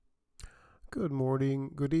Good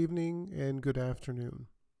morning, good evening, and good afternoon.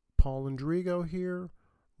 Paul Andrigo here,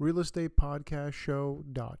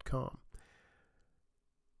 realestatepodcastshow.com.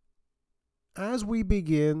 As we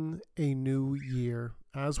begin a new year,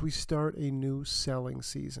 as we start a new selling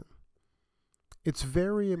season, it's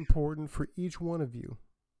very important for each one of you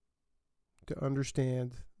to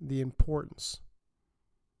understand the importance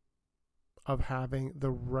of having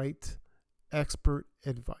the right expert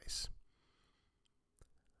advice.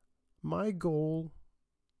 My goal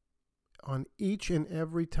on each and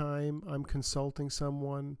every time I'm consulting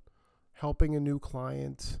someone, helping a new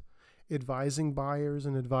client, advising buyers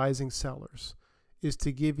and advising sellers, is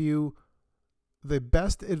to give you the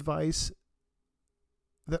best advice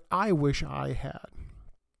that I wish I had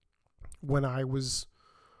when I was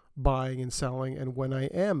buying and selling and when I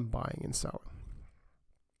am buying and selling.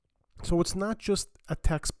 So it's not just a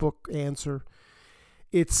textbook answer.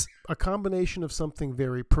 It's a combination of something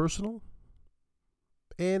very personal,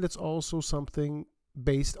 and it's also something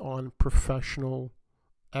based on professional,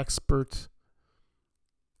 expert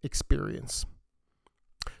experience.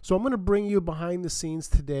 So I'm going to bring you behind the scenes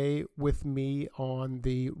today with me on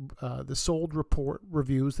the sold report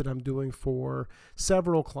reviews that I'm doing for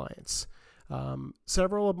several clients.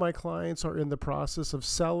 Several of my clients are in the process of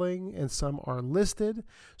selling and some are listed.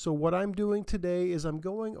 So what I'm doing today is I'm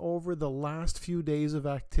going over the last few days of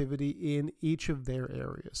activity in each of their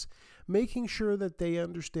areas, making sure that they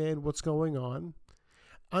understand what's going on,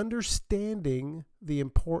 understanding the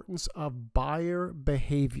importance of buyer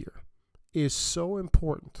behavior is so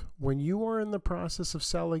important. When you are in the process of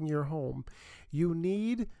selling your home, you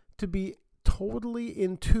need to be totally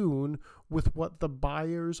in tune with what the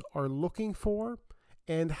buyers are looking for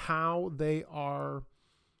and how they are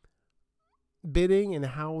bidding and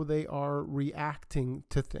how they are reacting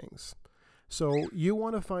to things. So you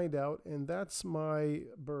want to find out, and that's my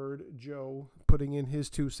bird, Joe, putting in his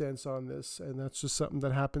 2 cents on this, and that's just something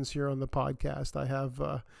that happens here on the podcast.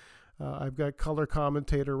 I've got color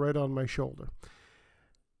commentator right on my shoulder.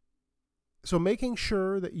 So making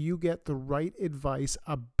sure that you get the right advice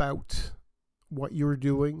about what you're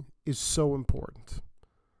doing is so important.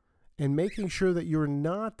 And making sure that you're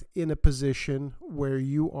not in a position where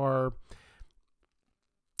you are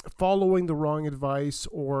following the wrong advice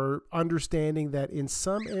or understanding that in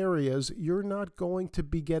some areas you're not going to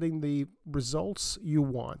be getting the results you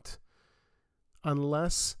want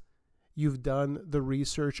unless you've done the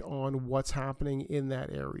research on what's happening in that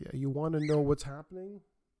area. You want to know what's happening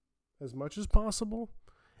as much as possible,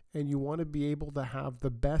 and you want to be able to have the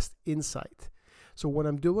best insight. So when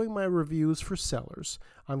I'm doing my reviews for sellers,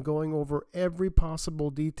 I'm going over every possible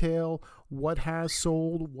detail, what has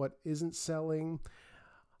sold, what isn't selling,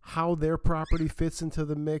 how their property fits into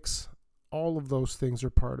the mix. All of those things are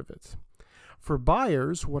part of it. For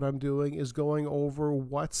buyers, what I'm doing is going over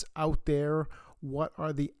what's out there, what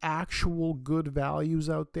are the actual good values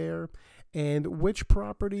out there, and which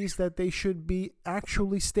properties that they should be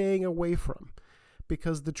actually staying away from.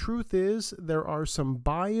 Because the truth is, there are some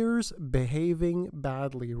buyers behaving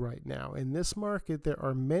badly right now. In this market, there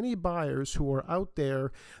are many buyers who are out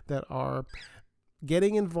there that are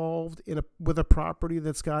getting involved with a property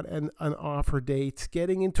that's got an offer date,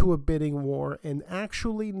 getting into a bidding war, and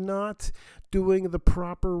actually not doing the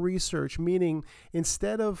proper research. Meaning,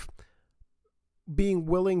 instead of being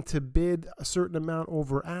willing to bid a certain amount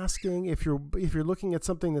over asking, if you're looking at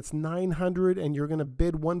something that's 900 and you're going to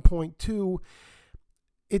bid 1.2,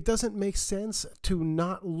 it doesn't make sense to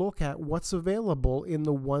not look at what's available in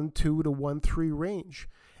the 1.2 to 1.3 range.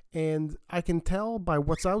 And I can tell by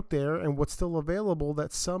what's out there and what's still available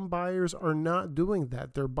that some buyers are not doing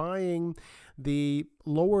that. They're buying the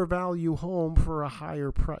lower value home for a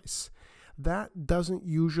higher price. That doesn't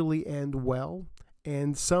usually end well,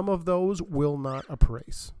 and some of those will not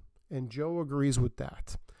appraise. And Joe agrees with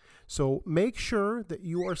that. So make sure that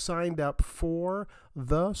you are signed up for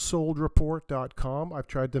thesoldreport.com. I've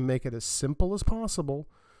tried to make it as simple as possible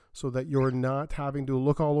so that you're not having to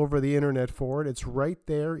look all over the internet for it. It's right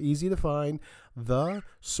there, easy to find. The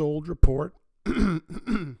Sold Report.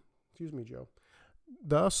 Excuse me, Joe.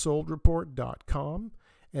 thesoldreport.com.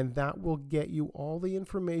 And that will get you all the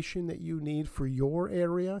information that you need for your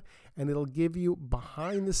area, and it'll give you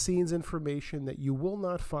behind the scenes information that you will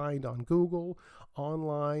not find on Google,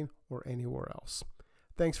 online, or anywhere else.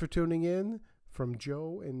 Thanks for tuning in. From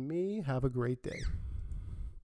Joe and me, have a great day.